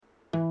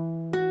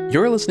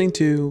You're listening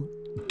to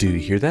Do You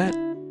Hear That?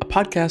 A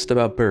podcast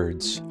about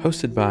birds,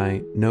 hosted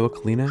by Noah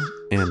Kalina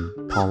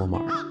and Paul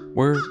Lamar.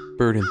 We're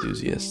bird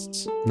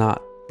enthusiasts,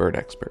 not bird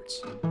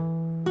experts.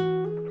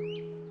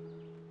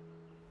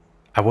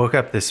 I woke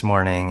up this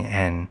morning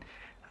and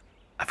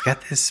I've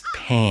got this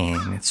pain.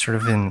 It's sort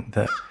of in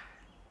the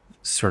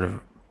sort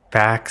of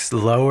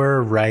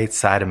lower right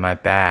side of my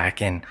back,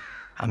 and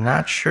I'm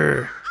not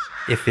sure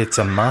if it's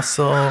a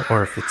muscle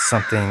or if it's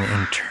something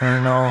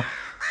internal,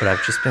 but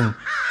I've just been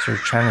sort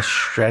of trying to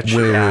stretch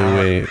it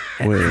out.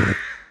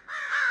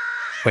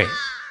 Wait.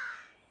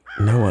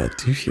 Noah,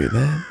 do you hear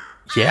that?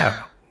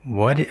 Yeah.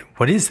 What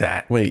is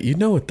that? Wait, you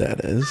know what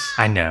that is?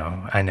 I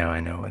know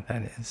what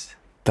that is.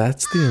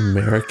 That's the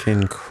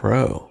American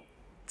crow.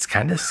 It's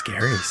kind of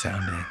scary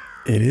sounding.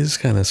 It is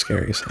kind of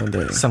scary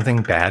sounding.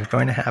 Something bad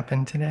going to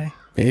happen today?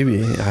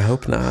 Maybe. I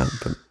hope not,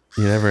 but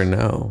you never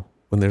know.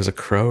 When there's a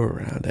crow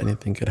around,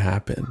 anything could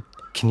happen.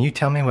 An you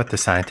tell me what the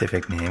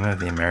scientific name of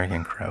the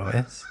American crow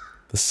is?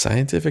 The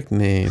scientific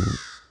name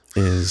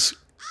is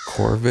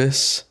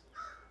Corvus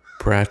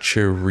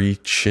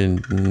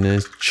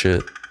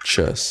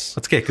brachyrhynchus.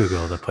 Let's get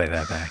Google to play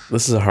that back.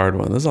 This is a hard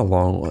one. This is a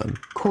long one.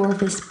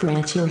 Corvus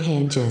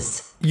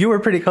brachyrhynchus. You were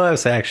pretty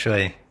close,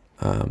 actually.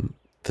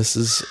 This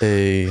is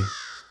a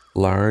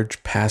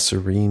large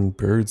passerine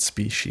bird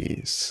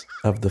species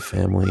of the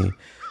family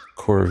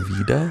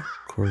Corvidae?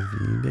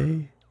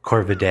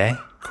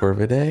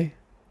 Corvidae?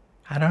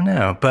 I don't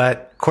know,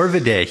 but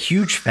Corvidae,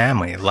 huge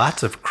family,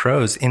 lots of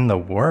crows in the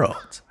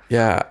world.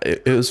 Yeah,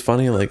 it was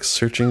funny, like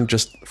searching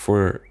just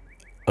for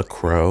a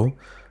crow.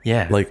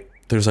 Yeah. Like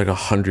there's like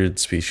 100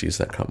 species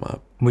that come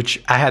up.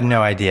 Which I had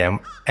no idea.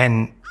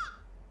 And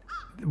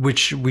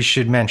which we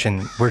should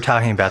mention, we're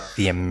talking about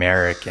the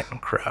American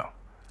crow.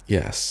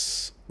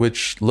 Yes,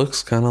 which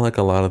looks kind of like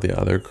a lot of the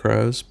other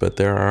crows, but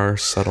there are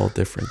subtle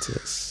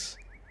differences.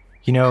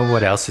 You know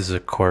what else is a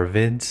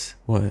corvids?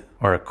 What?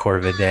 Or a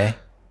corvidae?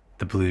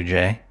 The blue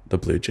jay. The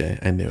blue jay,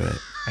 I knew it.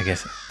 I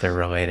guess they're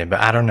related,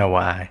 but I don't know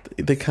why.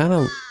 They kind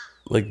of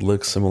like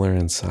look similar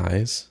in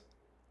size.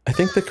 I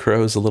think the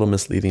crow is a little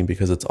misleading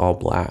because it's all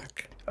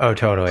black. Oh,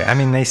 totally. I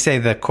mean, they say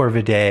the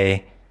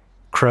corvidae,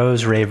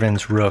 crows,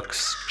 ravens,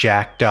 rooks,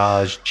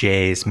 jackdaws,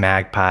 jays,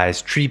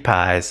 magpies, tree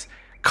pies,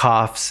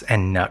 coughs,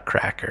 and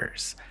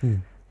nutcrackers.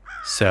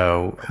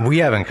 So we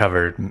haven't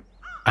covered,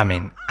 I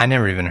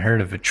never even heard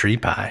of a tree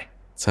pie.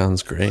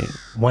 Sounds great.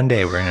 One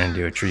day we're going to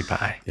do a tree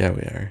pie. Yeah,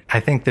 we are. I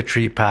think the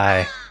tree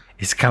pie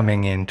is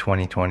coming in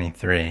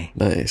 2023.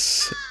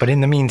 Nice. But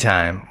in the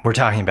meantime, we're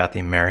talking about the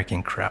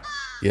American crow.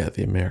 Yeah,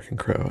 the American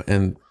crow.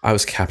 And I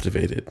was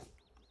captivated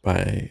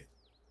by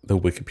the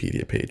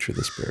Wikipedia page for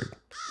this bird.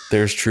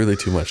 There's truly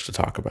too much to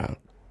talk about.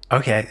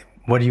 Okay.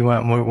 What do you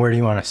want? Where do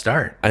you want to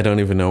start? I don't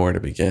even know where to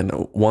begin.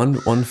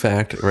 One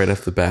fact right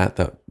off the bat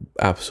that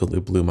absolutely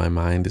blew my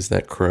mind is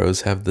that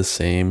crows have the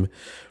same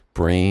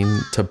brain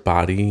to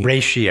body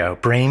ratio.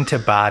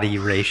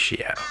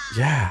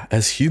 Yeah,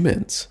 as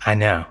humans. I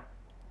know.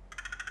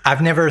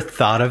 I've never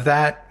thought of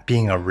that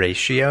being a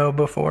ratio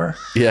before.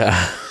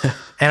 Yeah.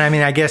 And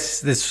I guess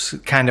this is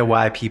kind of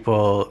why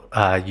people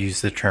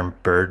use the term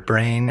bird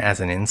brain as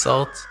an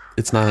insult.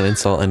 It's not an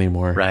insult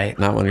anymore. Right.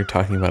 Not when you're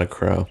talking about a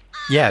crow.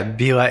 Yeah,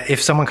 be like,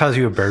 if someone calls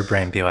you a bird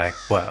brain, be like,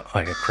 what,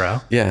 like a crow?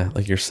 Yeah,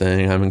 like you're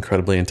saying I'm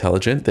incredibly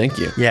intelligent. Thank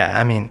you. Yeah,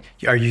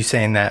 are you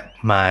saying that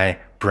my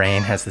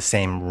brain has the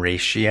same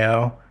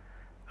ratio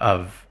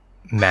of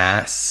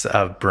mass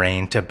of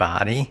brain to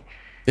body?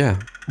 Yeah.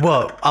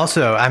 Well,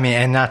 also,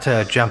 and not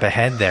to jump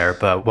ahead there,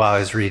 but while I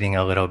was reading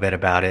a little bit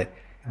about it,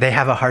 they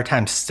have a hard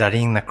time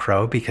studying the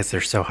crow because they're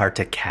so hard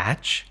to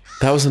catch.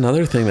 That was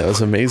another thing that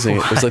was amazing.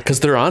 It was like, because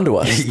they're onto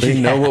us. They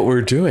know what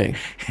we're doing.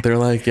 They're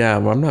like, yeah,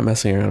 well, I'm not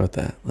messing around with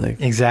that. Like,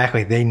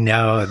 exactly. They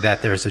know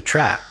that there's a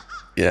trap.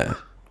 Yeah.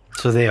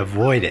 So they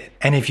avoid it.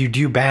 And if you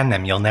do ban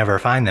them, you'll never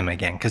find them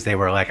again because they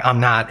were like, I'm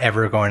not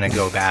ever going to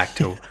go back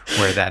to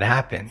where that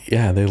happened.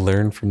 Yeah, they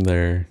learn from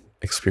their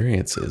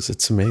experiences.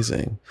 It's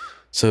amazing.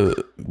 So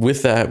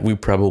with that, we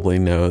probably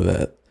know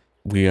that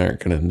we aren't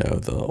going to know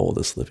the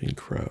oldest living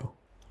crow.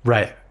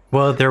 Right.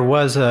 Well, there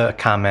was a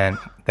comment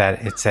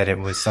that it said it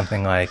was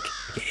something like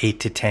 8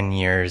 to 10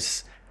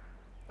 years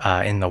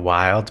in the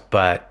wild,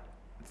 but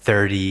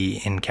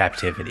 30 in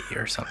captivity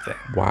or something.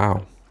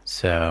 Wow.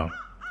 So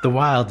the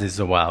wild is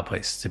a wild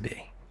place to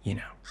be, you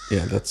know.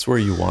 Yeah, that's where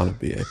you want to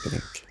be, I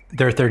think.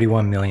 There are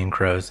 31 million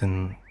crows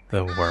in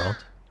the world,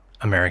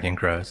 American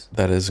crows.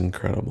 That is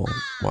incredible.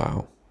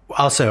 Wow.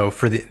 Also,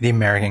 for the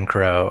American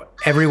crow,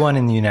 everyone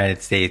in the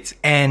United States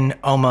and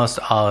almost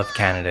all of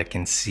Canada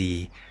can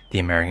see the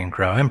American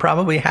crow and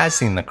probably has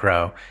seen the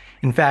crow.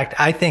 In fact,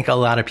 I think a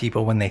lot of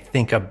people, when they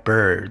think of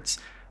birds,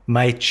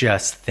 might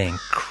just think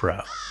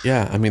crow.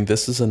 Yeah,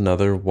 this is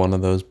another one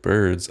of those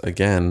birds,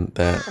 again,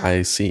 that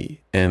I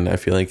see. And I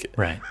feel like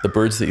the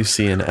birds that you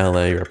see in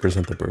LA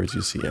represent the birds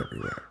you see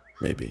everywhere.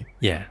 Maybe.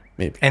 Yeah.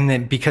 Maybe. And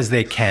then because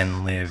they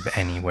can live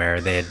anywhere,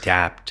 they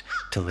adapt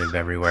to live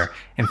everywhere.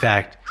 In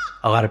fact,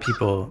 a lot of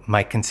people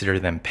might consider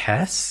them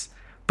pests,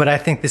 but I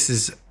think this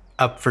is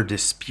up for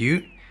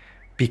dispute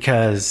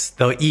because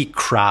they'll eat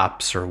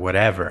crops or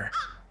whatever.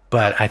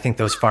 But I think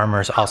those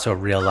farmers also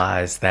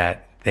realize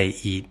that they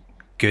eat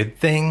good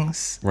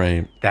things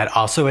Right. that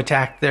also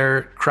attack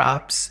their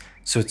crops.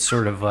 So it's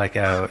sort of like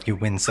a you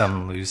win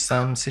some, lose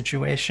some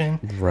situation.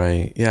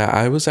 Right. Yeah,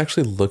 I was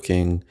actually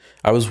looking.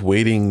 I was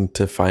waiting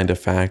to find a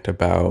fact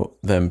about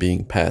them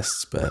being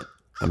pests, but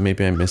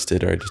maybe I missed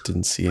it or I just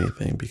didn't see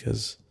anything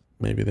because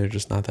maybe they're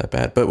just not that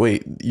bad. But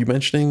wait, you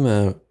mentioning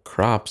the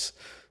crops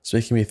is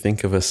making me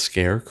think of a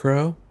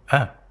scarecrow.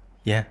 Oh,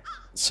 yeah.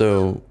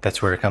 So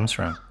That's where it comes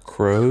from.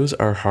 crows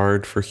are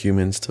hard for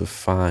humans to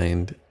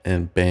find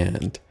and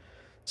band.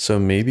 So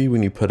maybe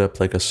when you put up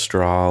like a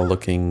straw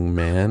looking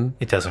man,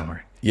 It doesn't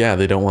work. yeah,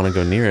 they don't want to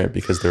go near it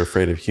because they're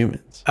afraid of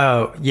humans.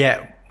 Oh,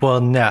 yeah.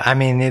 Well, no. I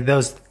mean,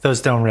 those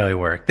don't really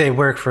work. They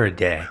work for a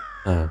day.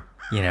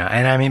 You know,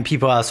 and I mean,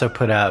 people also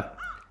put up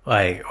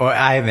like, or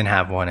I even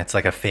have one. It's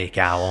like a fake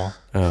owl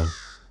Oh.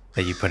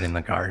 that you put in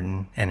the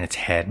garden and its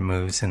head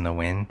moves in the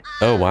wind.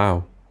 Oh,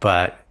 wow.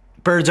 But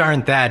birds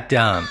aren't that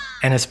dumb.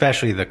 And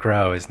especially the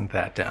crow isn't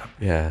that dumb.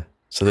 Yeah.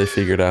 So they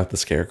figured out the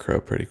scarecrow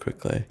pretty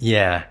quickly.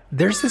 Yeah.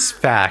 There's this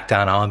fact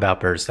on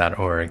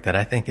allaboutbirds.org that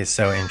I think is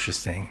so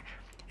interesting.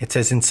 It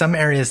says in some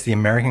areas, the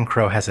American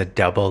crow has a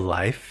double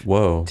life.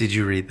 Whoa. Did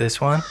you read this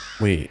one?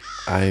 Wait,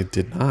 I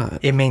did not.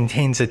 It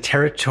maintains a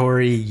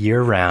territory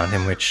year-round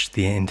in which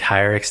the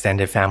entire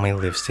extended family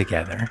lives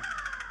together.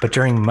 But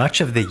during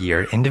much of the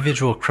year,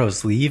 individual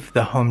crows leave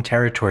the home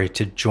territory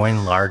to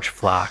join large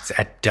flocks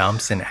at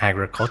dumps and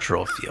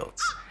agricultural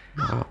fields.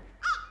 Wow.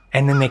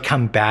 And then they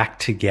come back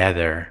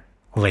together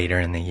later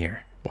in the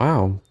year.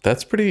 Wow.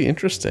 That's pretty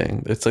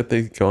interesting. It's like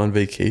they go on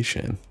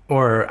vacation.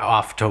 Or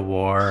off to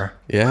war,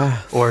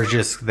 Yeah. or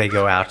just they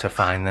go out to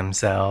find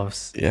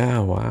themselves. Yeah.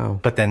 Wow.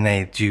 But then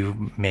they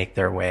do make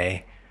their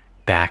way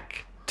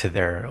back to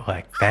their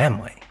like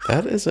family.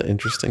 That is an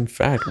interesting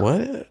fact.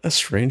 What a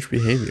strange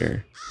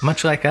behavior.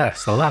 Much like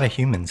us, a lot of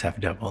humans have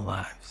double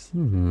lives.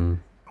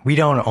 We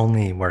don't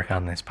only work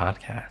on this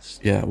podcast.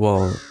 Yeah.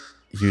 Well,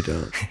 you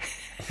don't.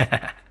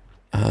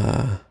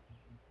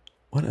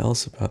 What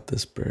else about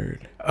this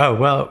bird? Oh,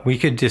 well, we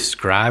could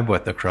describe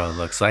what the crow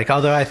looks like,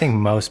 although I think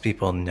most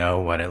people know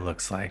what it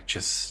looks like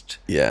just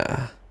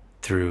Yeah.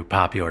 through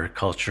popular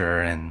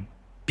culture and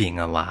being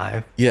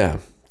alive. Yeah,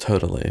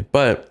 totally.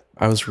 But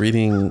I was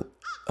reading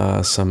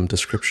some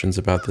descriptions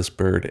about this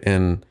bird,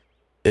 and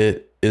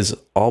it is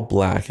all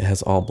black. It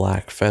has all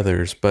black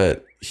feathers,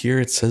 but here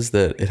it says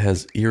that it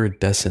has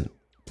iridescent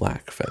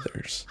black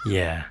feathers.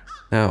 Yeah.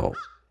 Now,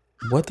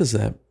 what does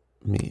that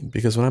mean?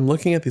 Because when I'm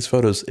looking at these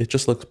photos, it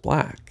just looks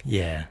black.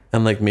 Yeah.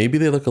 And like maybe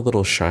they look a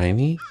little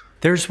shiny.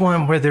 There's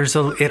one where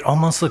it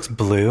almost looks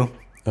blue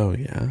Oh,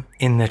 yeah.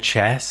 in the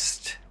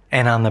chest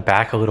and on the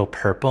back a little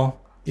purple.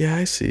 Yeah,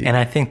 I see. And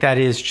I think that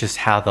is just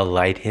how the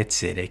light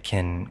hits it.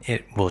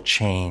 It will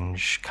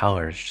change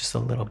colors just a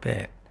little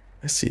bit.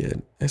 I see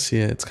it. I see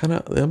it. It's kind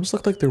of, they almost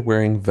look like they're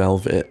wearing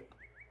velvet.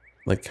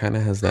 Like kind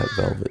of has that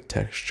velvet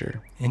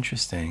texture.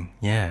 Interesting.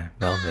 Yeah,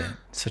 velvet.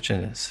 Such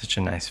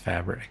a nice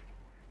fabric.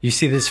 You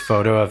see this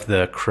photo of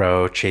the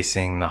crow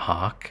chasing the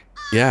hawk?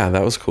 Yeah,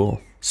 that was cool.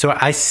 So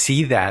I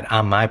see that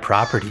on my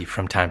property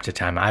from time to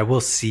time. I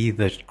will see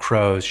the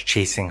crows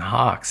chasing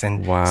hawks.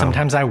 And Wow.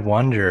 sometimes I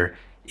wonder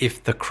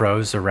if the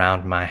crows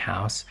around my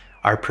house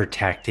are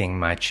protecting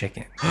my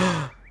chicken.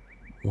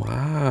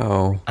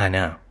 Wow. I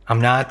know.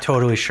 I'm not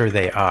totally sure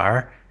they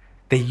are.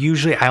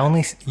 I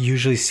only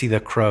usually see the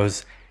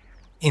crows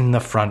in the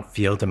front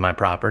field of my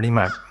property.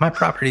 My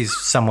property is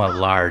somewhat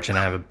large and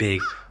I have a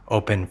big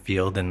open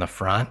field in the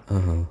front.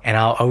 And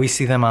I'll always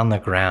see them on the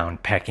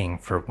ground pecking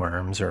for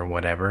worms or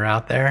whatever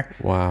out there.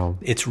 Wow.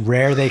 It's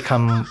rare they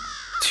come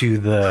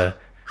to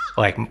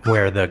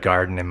where the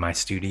garden and my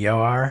studio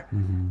are.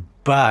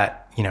 But,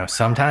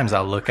 sometimes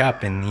I'll look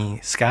up in the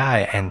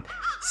sky and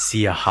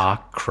see a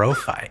hawk crow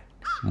fight.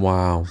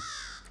 Wow.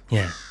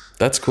 Yeah.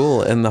 That's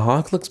cool. And the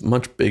hawk looks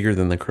much bigger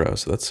than the crow.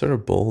 So that's sort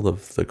of bold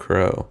of the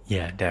crow.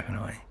 Yeah,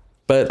 definitely.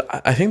 But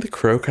I think the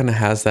crow kind of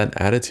has that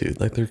attitude.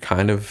 Like They're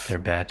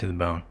bad to the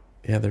bone.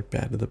 yeah, they're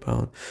bad to the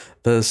bone.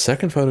 The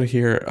second photo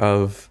here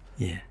of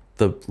Yeah.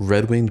 the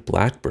red-winged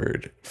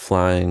blackbird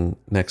flying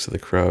next to the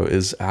crow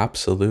is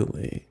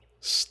absolutely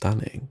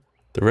stunning.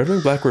 The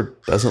red-winged blackbird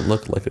doesn't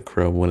look like a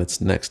crow when it's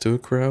next to a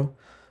crow,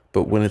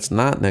 but when it's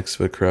not next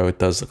to a crow, it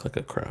does look like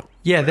a crow.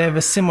 Yeah, they have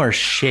a similar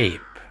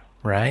shape,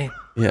 right?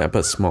 Yeah,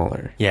 but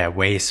smaller. Yeah,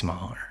 way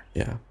smaller.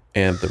 Yeah.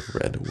 And the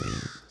red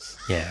wings.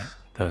 Yeah,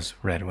 those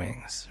red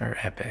wings are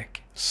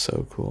epic.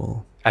 So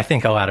cool. I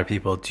think a lot of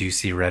people do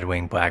see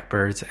red-winged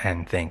blackbirds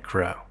and think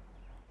crow.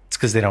 It's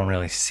because they don't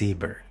really see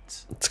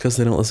birds. It's because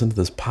they don't listen to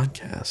this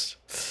podcast.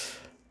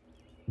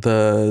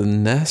 The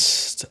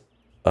nest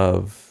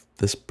of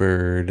this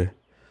bird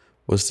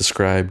was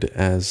described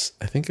as,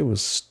 I think it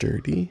was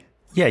sturdy.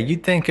 Yeah,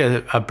 you'd think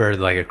a bird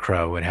like a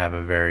crow would have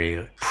a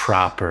very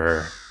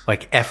proper,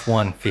 like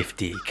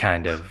F-150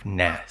 kind of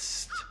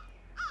nest.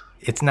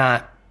 It's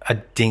not a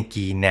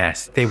dinky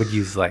nest. They would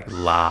use like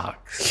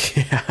logs.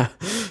 Yeah.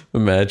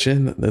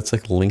 Imagine that's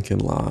like Lincoln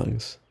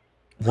Logs.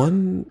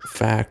 One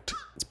fact,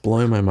 it's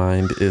blowing my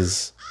mind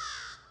is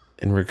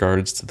in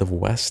regards to the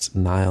West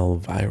Nile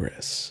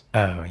virus.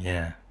 Oh,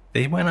 yeah.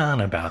 They went on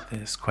about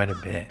this quite a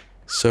bit.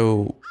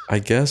 So I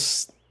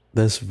guess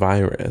this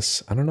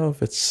virus, I don't know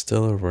if it's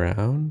still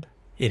around.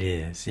 It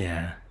is,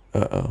 yeah.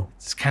 Uh-oh.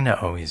 It's kind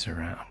of always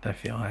around, I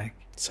feel like.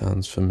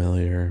 Sounds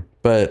familiar.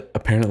 But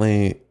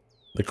apparently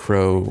the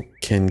crow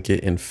can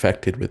get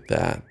infected with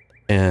that.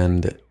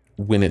 And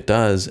when it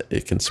does,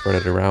 it can spread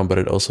it around, but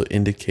it also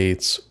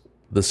indicates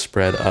the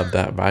spread of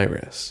that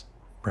virus.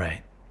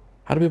 Right.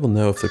 How do people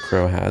know if the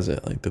crow has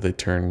it? Like, do they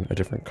turn a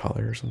different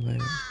color or something?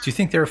 Do you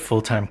think there are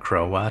full-time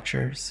crow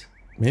watchers?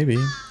 Maybe.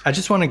 I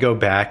just want to go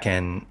back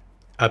and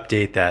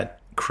update that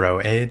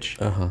crow age.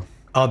 Uh-huh.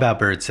 All About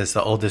Birds says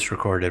the oldest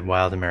recorded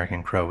wild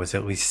American crow was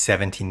at least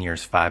 17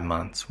 years, 5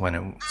 months when it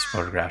was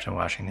photographed in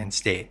Washington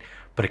State.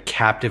 But a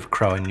captive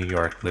crow in New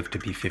York lived to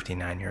be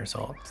 59 years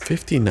old.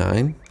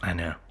 59? I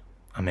know.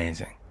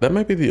 Amazing. That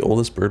might be the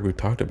oldest bird we've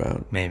talked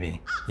about.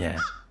 Maybe. Yeah.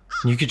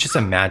 You could just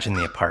imagine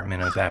the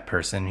apartment of that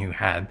person who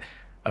had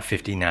a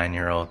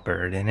 59-year-old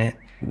bird in it.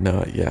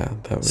 No, yeah.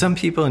 That would... Some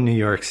people in New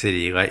York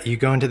City, like you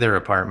go into their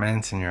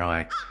apartments and you're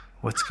like,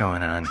 what's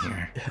going on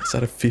here? Yeah, is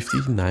that a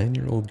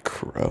 59-year-old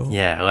crow?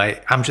 Yeah,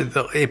 like I'm just,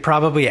 it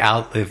probably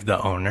outlived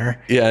the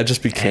owner. Yeah, it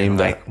just became And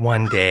that. like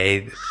one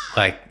day,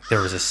 like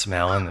there was a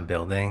smell in the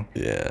building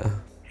Yeah.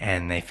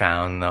 and they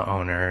found the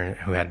owner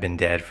who had been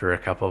dead for a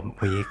couple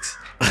of weeks.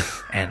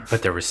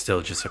 But there was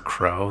still just a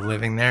crow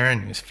living there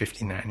and he was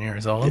 59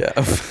 years old. Yeah.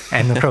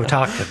 And the crow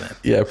talked to them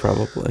Yeah,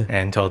 probably.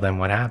 and told them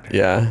what happened.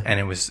 Yeah. And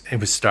it was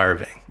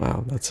starving.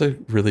 Wow, that's a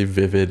really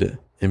vivid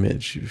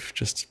image you've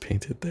just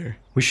painted there.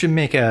 We should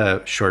make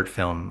a short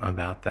film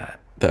about that.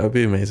 That would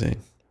be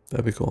amazing.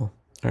 That'd be cool.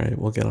 All right,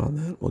 we'll get on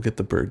that. We'll get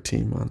the bird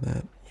team on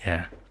that.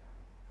 Yeah.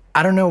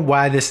 I don't know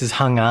why this is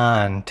hung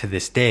on to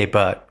this day,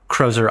 but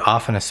crows are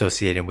often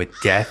associated with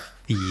death,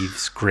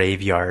 thieves,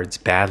 graveyards,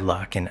 bad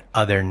luck, and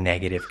other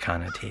negative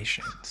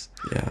connotations.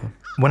 Yeah.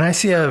 When I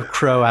see a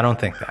crow, I don't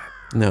think that.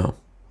 No,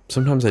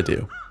 sometimes I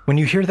do. When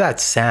you hear that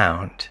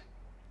sound,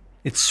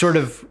 it's sort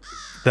of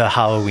the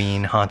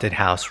Halloween haunted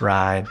house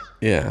ride.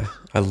 Yeah,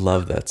 I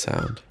love that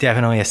sound.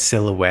 Definitely a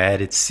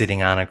silhouette. It's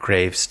sitting on a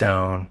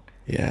gravestone.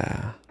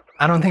 Yeah.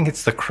 I don't think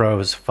it's the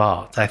crow's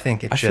fault. I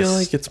think I feel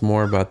like it's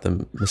more about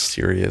the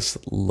mysterious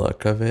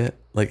look of it.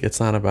 Like, it's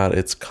not about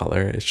its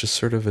color. It's just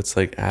sort of its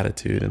like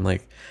attitude and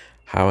like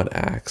how it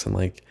acts. And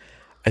like,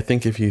 I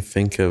think if you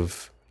think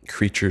of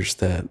creatures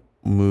that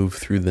move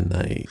through the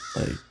night,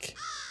 like,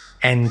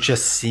 and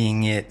just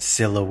seeing it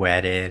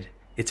silhouetted,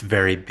 it's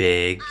very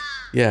big.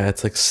 yeah,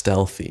 it's like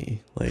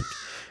stealthy. Like,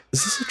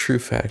 is this a true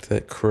fact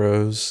that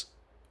crows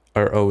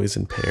are always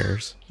in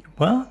pairs?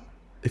 Well,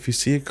 If you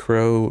see a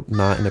crow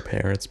not in a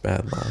pair, it's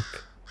bad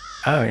luck.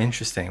 oh,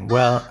 interesting.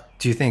 Well,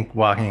 do you think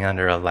walking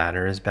under a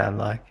ladder is bad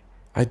luck?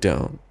 I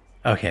don't.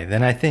 Okay,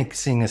 then I think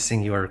seeing a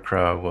singular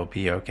crow will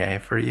be okay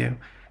for you.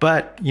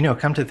 But,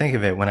 come to think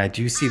of it, when I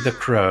do see the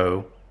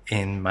crow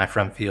in my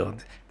front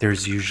field,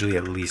 there's usually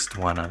at least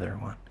one other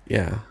one.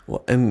 Yeah.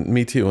 Well, and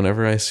me too.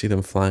 Whenever I see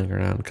them flying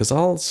around, because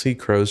I'll see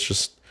crows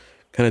just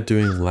kind of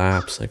doing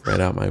laps like right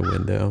out my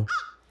window.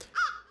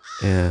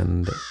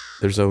 And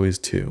there's always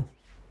two.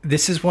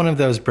 This is one of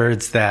those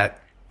birds that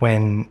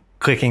when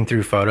clicking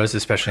through photos,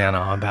 especially on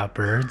All About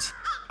Birds,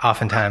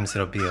 oftentimes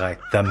it'll be like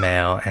the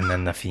male and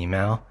then the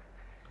female.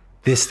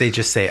 This, they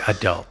just say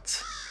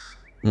adults.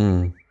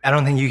 I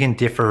don't think you can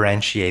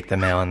differentiate the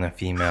male and the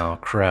female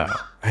crow.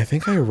 I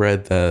think I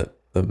read that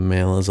the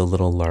male is a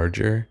little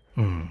larger,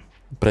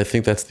 but I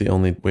think that's the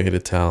only way to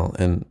tell.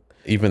 And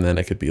even then,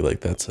 it could be like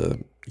that's a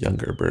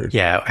younger bird.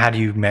 Yeah, how do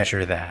you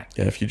measure that?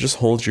 Yeah, if you just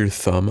hold your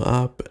thumb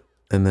up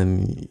and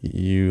then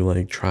you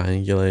like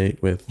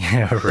triangulate with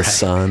Yeah, the right.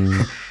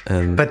 sun,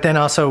 and But then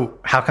also,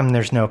 how come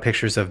there's no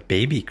pictures of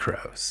baby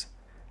crows?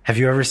 Have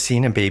you ever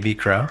seen a baby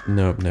crow?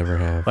 nope, never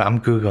have. Well, I'm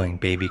Googling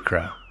baby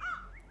crow.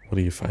 What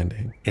are you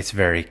finding? It's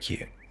very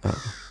cute.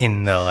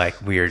 In the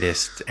like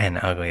weirdest and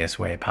ugliest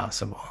way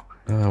possible.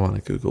 Oh, I want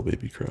to Google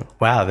baby crow.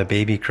 Wow, the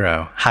baby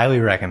crow. Highly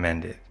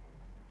recommended.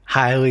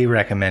 Highly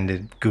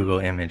recommended Google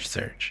image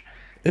search.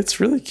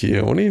 It's really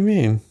cute. What do you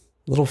mean?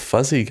 Little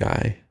fuzzy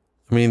guy.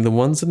 I mean, the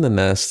ones in the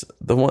nest,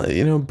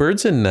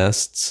 birds in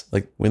nests,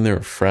 like when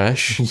they're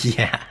fresh,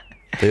 Yeah,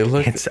 they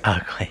look, it's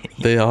ugly.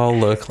 they all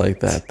look like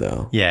that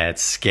though. Yeah,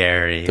 it's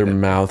scary. Their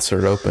mouths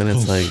are open.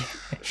 It's like,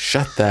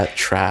 shut that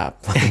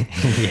trap.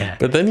 Yeah.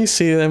 But then you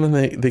see them and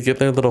they get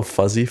their little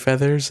fuzzy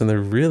feathers and they're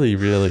really,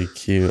 really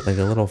cute. Like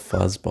a little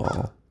fuzz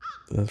ball.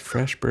 The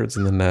fresh birds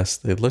in the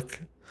nest, they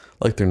look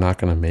like they're not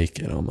going to make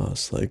it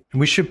almost. Like,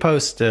 We should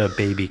post a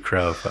baby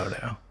crow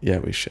photo. yeah,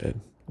 we should.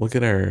 We'll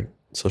get our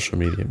social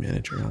media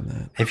manager on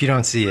that. If you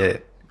don't see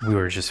it, we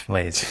were just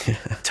lazy.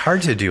 It's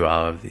hard to do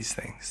all of these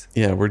things.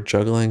 Yeah, we're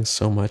juggling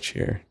so much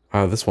here.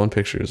 Wow, this one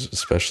picture is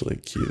especially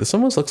cute. This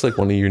almost looks like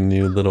one of your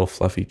new little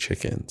fluffy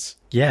chickens.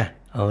 Yeah,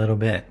 a little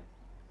bit.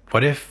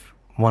 What if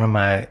one of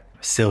my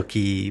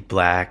silky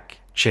black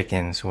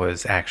chickens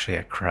was actually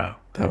a crow?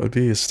 That would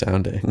be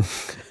astounding.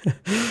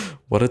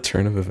 What a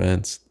turn of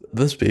events.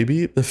 This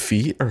baby, the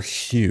feet are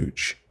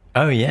huge.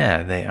 Oh,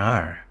 yeah, they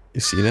are.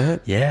 You see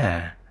that?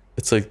 Yeah.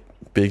 It's like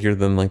bigger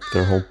than like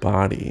their whole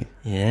body.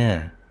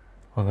 Yeah.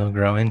 Well, they'll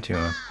grow into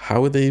them.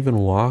 How would they even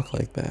walk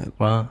like that?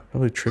 Well,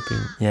 Probably tripping.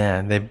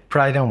 yeah, they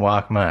probably don't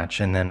walk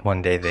much, and then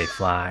one day they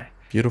fly.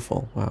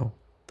 Beautiful. Wow.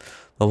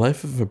 The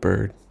life of a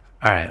bird.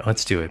 All right,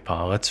 let's do it,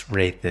 Paul. Let's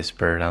rate this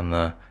bird on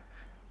the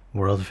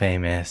world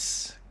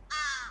famous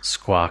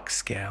squawk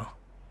scale.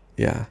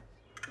 Yeah.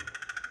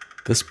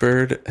 This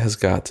bird has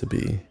got to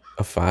be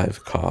a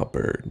 5-caw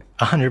bird.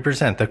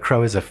 100%. The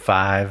crow is a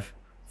five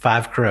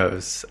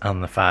crows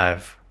on the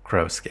 5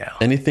 crow scale.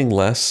 Anything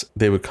less,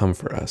 they would come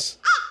for us.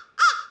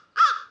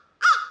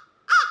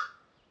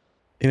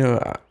 You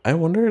know, I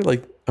wonder,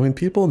 like, I mean,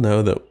 people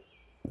know that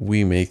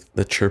we make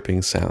the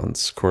chirping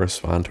sounds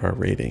correspond to our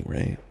rating,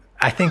 right?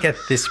 I think at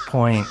this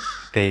point,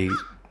 they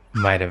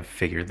might have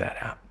figured that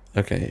out.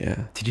 Okay,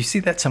 yeah. Did you see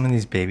that some of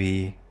these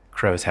baby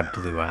crows have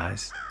blue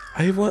eyes?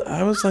 I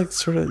was like,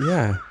 sort of,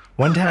 yeah.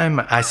 One time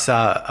I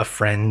saw a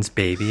friend's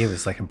baby. It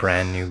was like a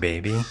brand new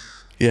baby.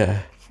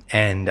 Yeah.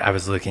 And I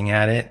was looking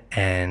at it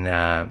and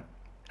I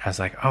was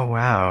like, oh,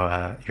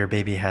 wow, your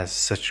baby has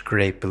such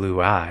great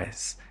blue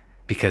eyes,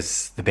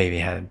 because the baby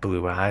had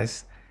blue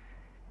eyes.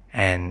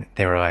 And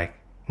they were like,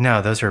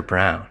 no, those are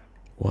brown.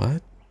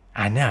 What?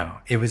 I know.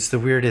 It was the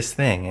weirdest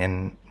thing.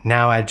 And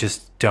now I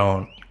just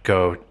don't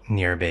go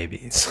near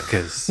babies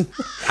because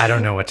I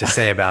don't know what to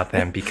say about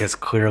them, because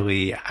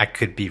clearly I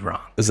could be wrong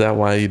Is that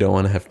why you don't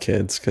want to have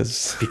kids?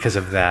 because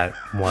of that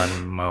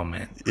one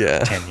moment Yeah.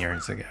 10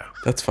 years ago.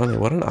 That's funny.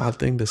 What an odd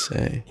thing to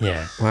say.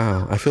 Yeah.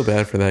 Wow. I feel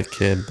bad for that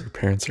kid. Their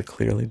parents are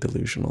clearly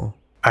delusional.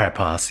 All right,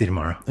 Paul, I'll see you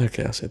tomorrow.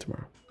 Okay, I'll see you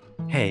tomorrow.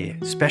 Hey,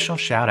 special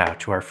shout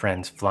out to our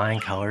friends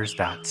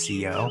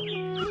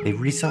flyingcolors.co. They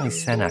recently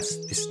sent us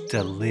this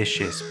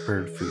delicious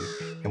bird food,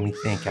 and we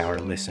think our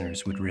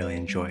listeners would really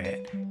enjoy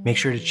it. Make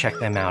sure to check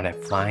them out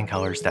at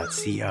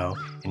flyingcolors.co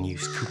and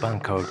use coupon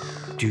code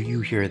Do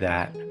You Hear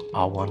That,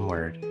 all one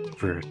word,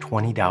 for a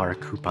 $20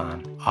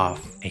 coupon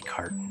off a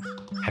carton.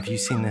 Have you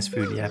seen this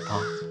food yet,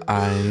 Paul?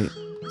 I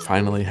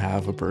finally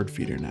have a bird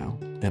feeder now,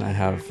 and I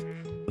have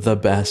the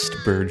best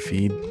bird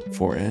feed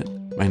for it.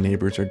 My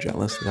neighbors are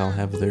jealous that I'll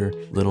have their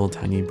little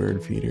tiny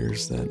bird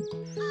feeders that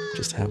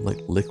just have like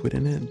liquid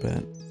in it,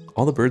 but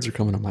all the birds are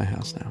coming to my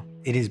house now.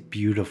 It is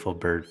beautiful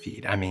bird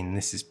feed. I mean,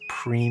 this is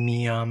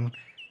premium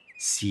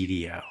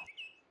CDO.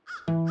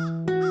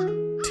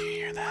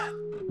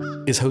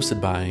 Is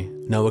hosted by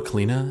Noah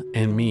Kalina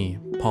and me,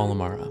 Paul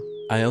Amara.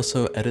 I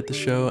also edit the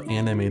show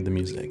and I made the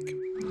music.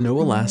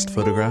 Noah last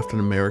photographed an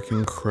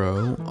American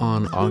crow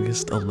on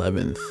August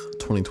 11th,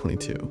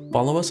 2022.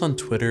 Follow us on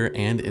Twitter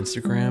and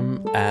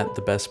Instagram at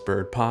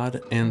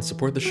TheBestBirdPod and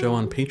support the show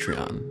on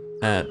Patreon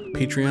at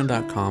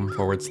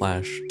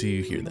patreon.com/Do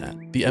You Hear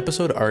That. The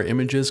episode art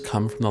images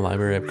come from the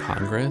Library of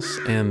Congress,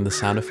 and the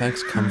sound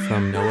effects come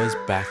from Noah's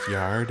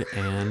backyard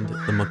and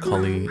the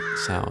Macaulay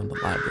Sound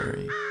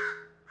Library.